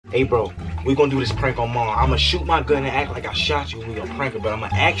Hey bro, we gonna do this prank on Mom. I'm gonna shoot my gun and act like I shot you and we gonna prank her, but I'm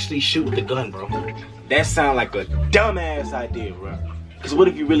gonna actually shoot the gun, bro. That sound like a dumbass idea, bro. Cause what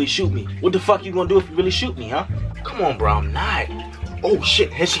if you really shoot me? What the fuck you gonna do if you really shoot me, huh? Come on, bro, I'm not. Oh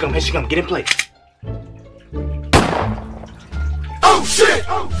shit, here she come, get in place. Oh shit!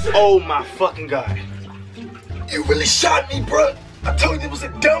 Oh my fucking God. You really shot me, bro. I told you it was a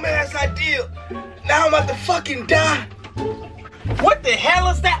dumbass idea. Now I'm about to fucking die. What the hell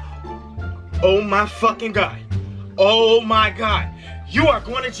is that? Oh my fucking God. Oh my God. You are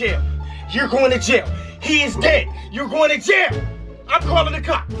going to jail. You're going to jail. He is dead. You're going to jail. I'm calling the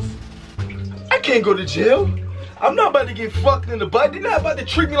cops. I can't go to jail. I'm not about to get fucked in the butt. They're not about to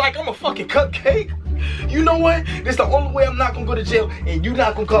treat me like I'm a fucking cupcake. You know what? This is the only way I'm not going to go to jail, and you're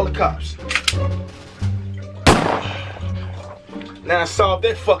not going to call the cops. Now I solved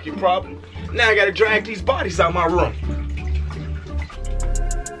that fucking problem. Now I got to drag these bodies out my room.